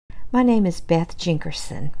My name is Beth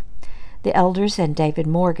Jinkerson. The elders and David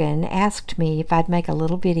Morgan asked me if I'd make a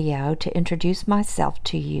little video to introduce myself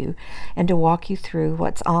to you and to walk you through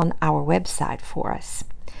what's on our website for us.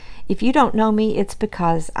 If you don't know me, it's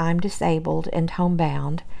because I'm disabled and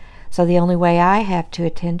homebound, so the only way I have to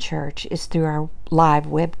attend church is through our live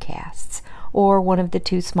webcasts or one of the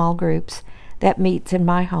two small groups that meets in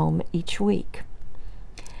my home each week.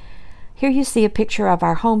 Here you see a picture of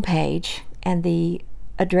our homepage, and the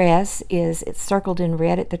address it's circled in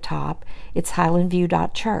red at the top. It's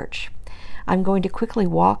Highlandview.church. I'm going to quickly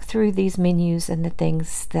walk through these menus and the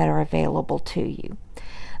things that are available to you.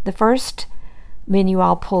 The first menu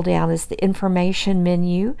I'll pull down is the information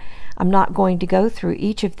menu. I'm not going to go through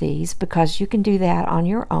each of these because you can do that on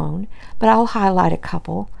your own, but I'll highlight a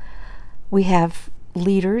couple. We have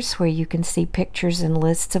leaders, where you can see pictures and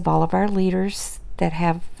lists of all of our leaders that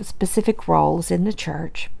have specific roles in the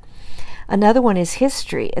church. Another one is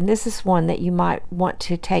history, and this is one that you might want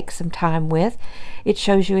to take some time with. It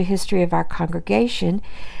shows you a history of our congregation,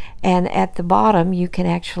 and at the bottom you can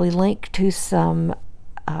actually link to some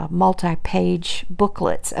multi-page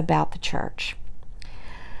booklets about the church.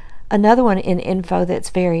 Another one in info that's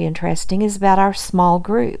very interesting is about our small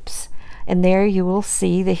groups. And there you will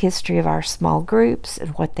see the history of our small groups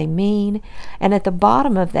and what they mean. And at the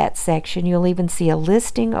bottom of that section, you'll even see a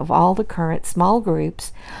listing of all the current small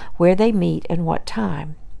groups, where they meet and what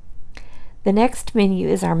time. The next menu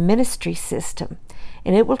is our ministry system,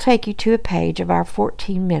 and it will take you to a page of our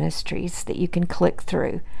 14 ministries that you can click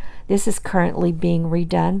through. This is currently being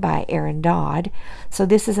redone by Aaron Dodd, so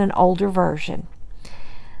this is an older version.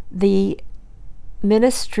 The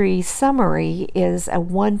ministry summary is a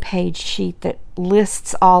one-page sheet that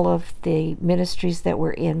lists all of the ministries that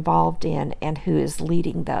we're involved in and who is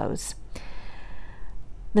leading those.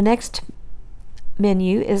 The next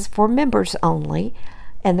menu is for members only,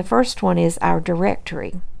 and the first one is our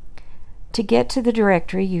directory. To get to the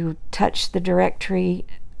directory, you touch the directory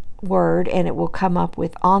word and it will come up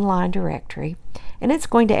with online directory, and it's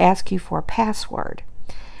going to ask you for a password.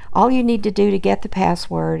 All you need to do to get the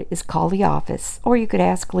password is call the office, or you could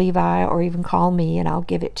ask Levi or even call me and I'll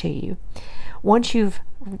give it to you. Once you've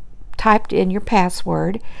typed in your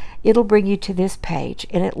password, it'll bring you to this page,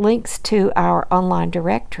 and it links to our online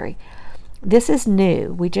directory. This is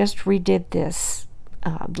new. We just redid this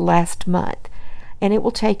last month, and it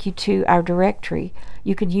will take you to our directory.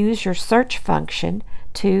 You can use your search function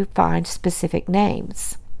to find specific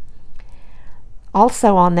names.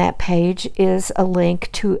 Also on that page is a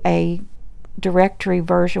link to a directory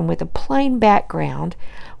version with a plain background,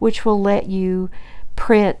 which will let you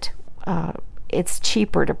print. It's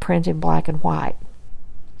cheaper to print in black and white.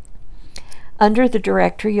 Under the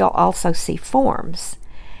directory, you'll also see forms,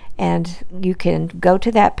 and you can go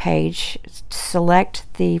to that page, select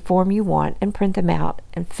the form you want, and print them out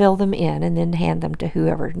and fill them in, and then hand them to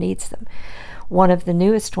whoever needs them. One of the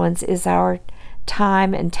newest ones is our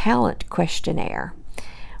time and talent questionnaire,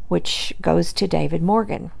 which goes to David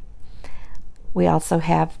Morgan. We also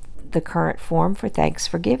have the current form for Thanks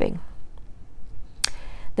for Giving.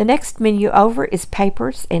 The next menu over is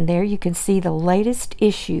papers, and there you can see the latest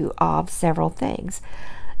issue of several things.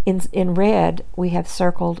 In red, we have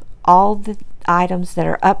circled all the items that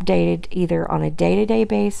are updated either on a day-to-day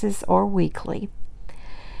basis or weekly.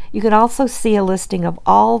 You can also see a listing of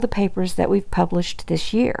all the papers that we've published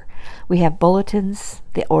this year. We have bulletins,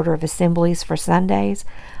 the order of assemblies for Sundays,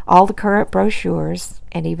 all the current brochures,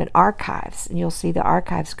 and even archives. And you'll see the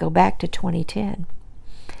archives go back to 2010.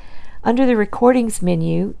 Under the recordings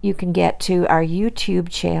menu, you can get to our YouTube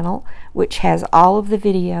channel, which has all of the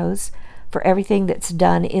videos for everything that's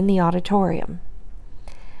done in the auditorium.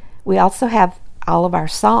 We also have all of our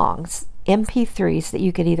songs, MP3s that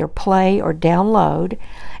you can either play or download,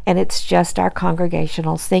 and it's just our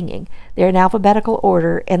congregational singing. They're in alphabetical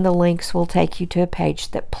order, and the links will take you to a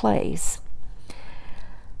page that plays.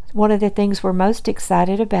 One of the things we're most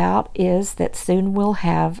excited about is that soon we'll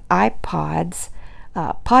have podcasts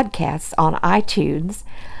on iTunes,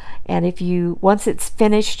 and once it's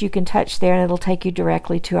finished, you can touch there and it'll take you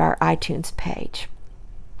directly to our iTunes page.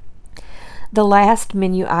 The last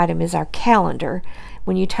menu item is our calendar.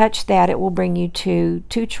 When you touch that, it will bring you to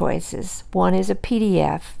two choices. One is a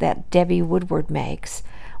PDF that Debbie Woodward makes,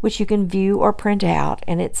 which you can view or print out,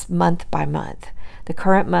 and it's month by month. The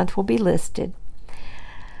current month will be listed.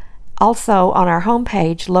 Also, on our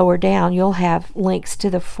homepage, lower down, you'll have links to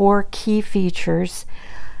the 4 key features,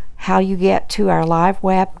 how you get to our live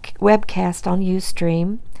webcast on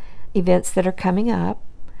Ustream, events that are coming up,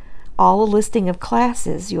 all a listing of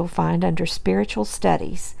classes you'll find under Spiritual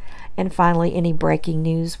Studies, and finally any breaking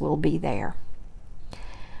news will be there.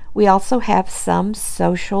 We also have some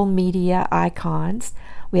social media icons.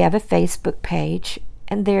 We have a Facebook page,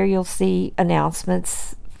 and there you'll see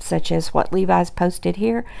announcements such as what Levi's posted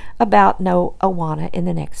here about no Awana in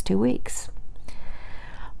the next 2 weeks.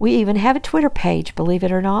 We even have a Twitter page, believe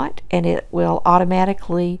it or not, and it will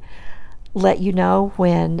automatically let you know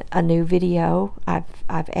when a new video, I've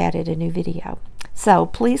added a new video. So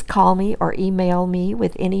please call me or email me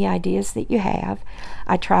with any ideas that you have.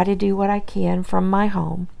 I try to do what I can from my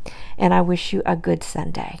home, and I wish you a good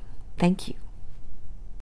Sunday. Thank you.